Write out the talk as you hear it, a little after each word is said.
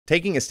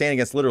taking a stand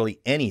against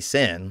literally any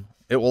sin,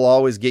 it will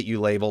always get you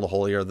labeled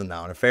holier than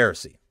thou and a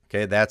Pharisee.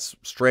 Okay, that's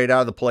straight out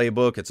of the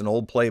playbook. It's an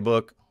old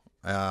playbook,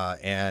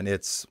 and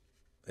it's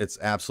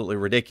absolutely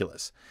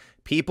ridiculous.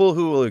 People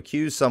who will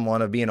accuse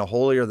someone of being a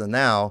holier than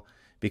thou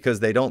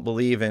because they don't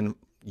believe in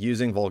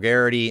using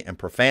vulgarity and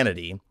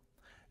profanity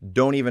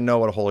don't even know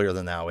what a holier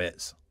than thou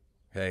is.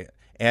 Okay,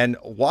 and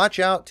watch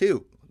out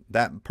too.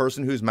 That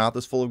person whose mouth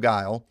is full of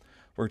guile,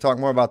 we're talking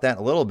more about that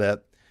in a little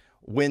bit,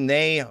 when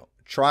they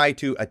try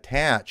to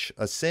attach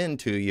a sin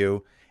to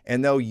you,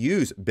 and they'll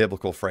use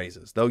biblical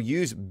phrases. They'll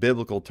use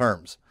biblical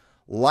terms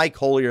like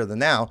holier than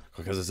thou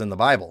because it's in the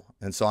Bible.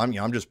 And so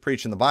I'm just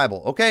preaching the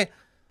Bible. Okay,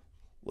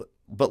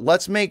 but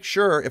let's make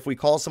sure if we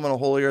call someone a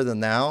holier than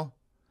thou,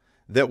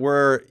 that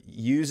we're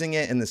using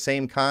it in the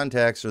same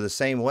context or the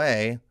same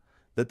way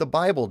that the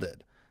Bible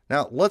did.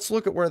 Now, let's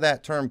look at where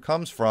that term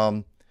comes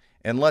from,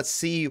 and let's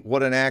see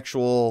what an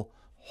actual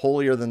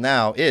holier than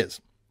thou is.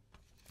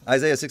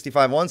 Isaiah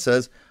 65:1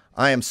 says,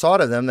 I am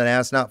sought of them that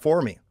asked not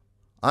for me.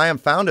 I am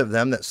found of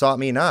them that sought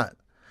me not.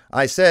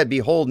 I said,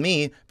 behold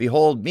me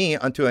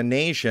unto a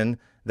nation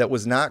that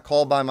was not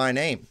called by my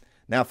name.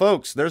 Now,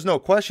 folks, there's no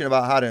question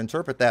about how to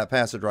interpret that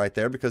passage right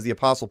there, because the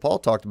Apostle Paul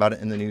talked about it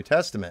in the New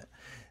Testament.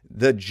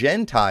 The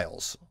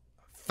Gentiles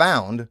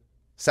found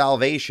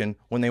salvation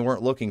when they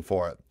weren't looking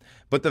for it.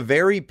 But the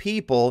very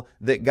people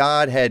that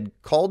God had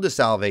called to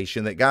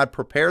salvation, that God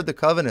prepared the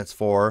covenants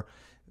for,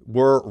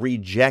 were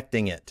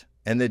rejecting it.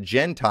 And the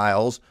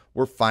Gentiles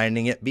were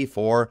finding it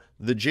before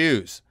the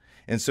Jews.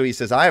 And so he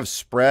says, I have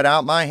spread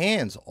out my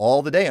hands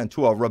all the day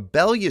unto a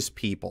rebellious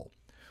people,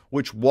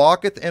 which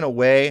walketh in a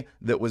way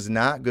that was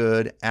not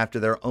good after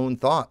their own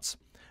thoughts.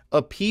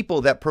 A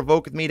people that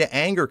provoketh me to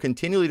anger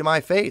continually to my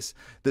face,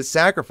 that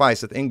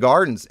sacrificeth in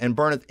gardens and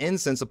burneth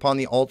incense upon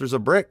the altars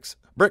of brick,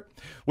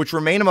 which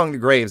remain among the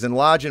graves and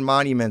lodge in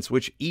monuments,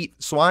 which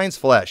eat swine's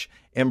flesh,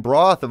 and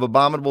broth of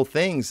abominable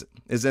things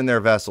is in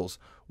their vessels,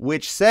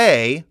 which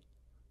say,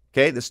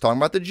 okay, this is talking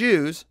about the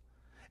Jews,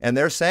 and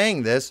they're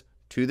saying this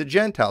to the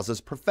Gentiles. This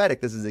is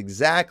prophetic. This is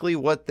exactly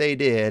what they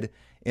did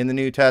in the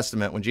New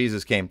Testament when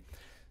Jesus came,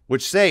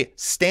 which say,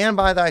 stand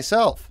by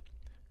thyself,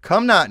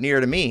 come not near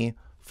to me,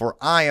 for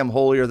I am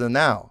holier than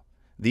thou.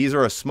 These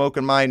are a smoke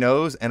in my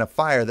nose and a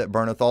fire that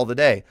burneth all the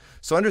day.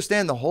 So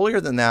understand, the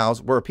holier than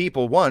thous were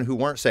people, one, who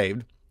weren't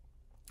saved,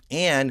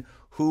 and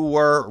who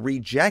were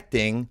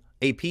rejecting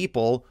a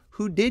people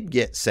who did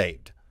get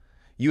saved.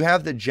 You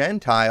have the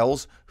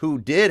Gentiles who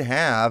did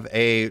have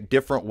a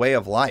different way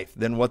of life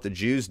than what the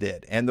Jews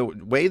did. And the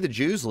way the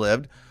Jews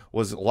lived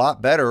was a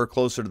lot better,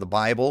 closer to the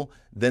Bible,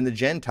 than the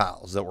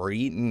Gentiles that were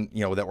eating,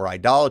 that were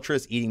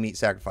idolatrous, eating meat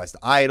sacrificed to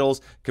idols,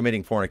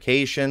 committing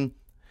fornication.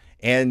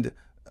 And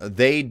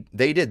they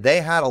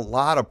had a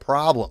lot of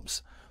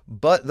problems.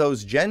 But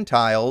those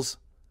Gentiles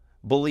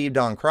believed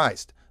on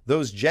Christ.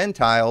 Those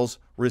Gentiles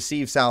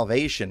received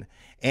salvation.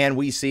 And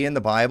we see in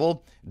the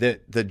Bible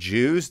that the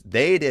Jews,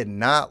 they did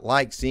not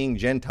like seeing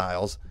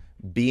Gentiles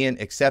being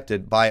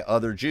accepted by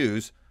other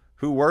Jews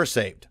who were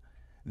saved.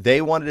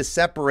 They wanted to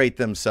separate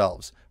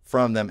themselves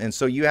from them. And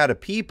so you had a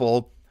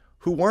people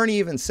who weren't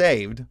even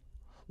saved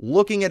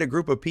looking at a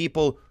group of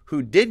people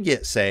who did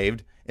get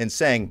saved and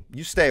saying,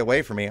 you stay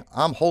away from me,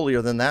 I'm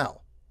holier than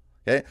thou.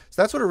 Okay,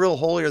 so that's what a real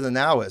holier than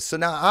thou is. So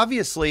now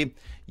obviously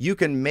you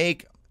can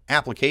make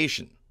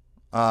application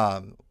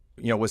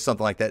with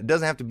something like that. It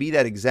doesn't have to be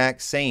that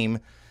exact same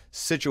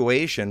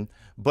situation,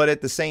 but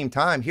at the same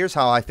time, here's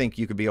how I think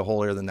you could be a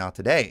holier than thou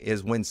today,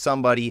 is when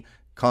somebody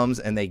comes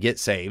and they get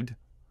saved,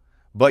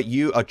 but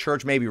a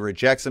church maybe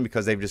rejects them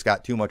because they've just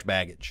got too much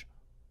baggage.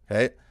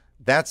 Okay,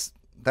 that's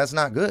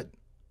not good.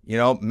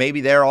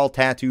 Maybe they're all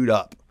tattooed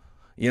up.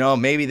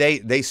 Maybe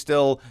they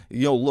still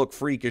look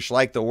freakish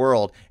like the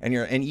world,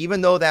 and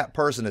even though that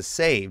person is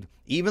saved,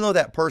 even though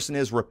that person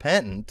is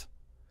repentant,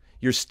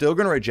 you're still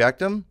going to reject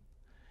them.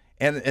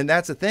 And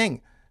that's the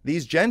thing.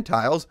 These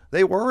Gentiles,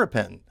 they were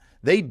repentant.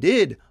 They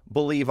did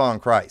believe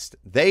on Christ.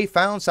 They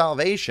found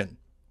salvation,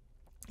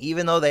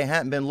 even though they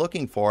hadn't been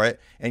looking for it,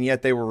 and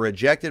yet they were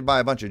rejected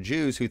by a bunch of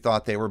Jews who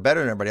thought they were better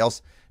than everybody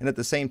else, and at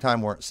the same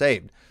time weren't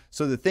saved.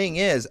 So the thing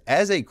is,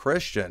 as a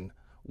Christian,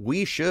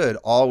 we should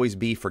always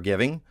be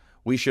forgiving.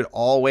 We should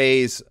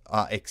always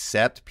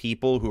accept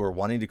people who are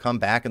wanting to come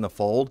back in the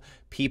fold,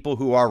 people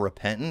who are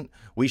repentant.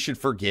 We should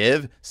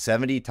forgive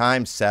 70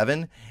 times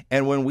 7.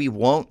 And when we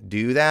won't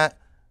do that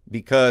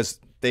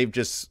because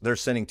they're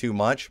sinning too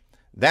much,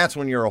 that's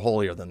when you're a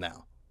holier than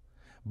thou.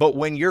 But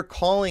when you're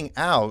calling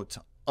out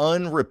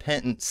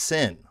unrepentant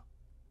sin,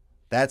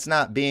 that's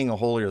not being a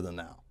holier than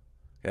thou.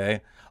 Okay?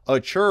 A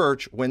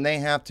church, when they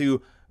have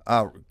to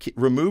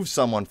remove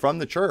someone from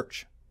the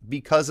church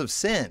because of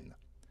sin,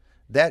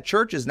 that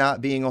church is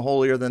not being a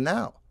holier than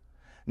thou.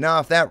 Now,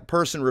 if that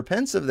person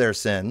repents of their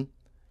sin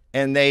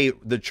and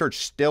the church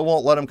still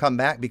won't let them come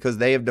back because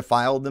they have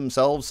defiled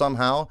themselves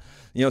somehow,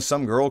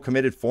 some girl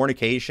committed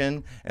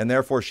fornication and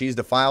therefore she's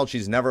defiled,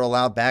 she's never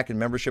allowed back in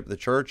membership of the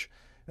church.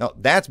 Now,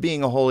 that's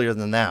being a holier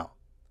than thou.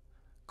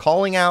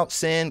 Calling out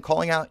sin,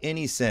 calling out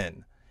any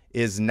sin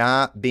is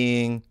not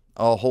being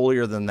a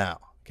holier than thou.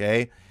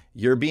 Okay?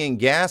 You're being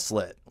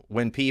gaslit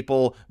when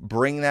people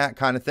bring that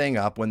kind of thing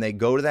up, when they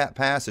go to that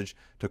passage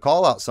to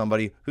call out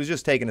somebody who's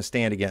just taking a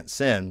stand against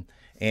sin.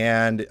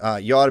 And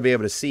you ought to be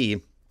able to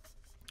see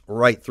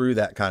right through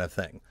that kind of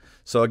thing.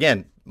 So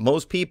again,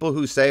 most people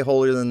who say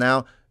holier than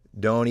thou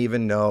don't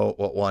even know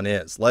what one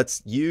is.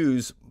 Let's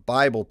use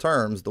Bible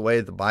terms the way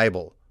the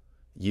Bible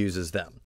uses them.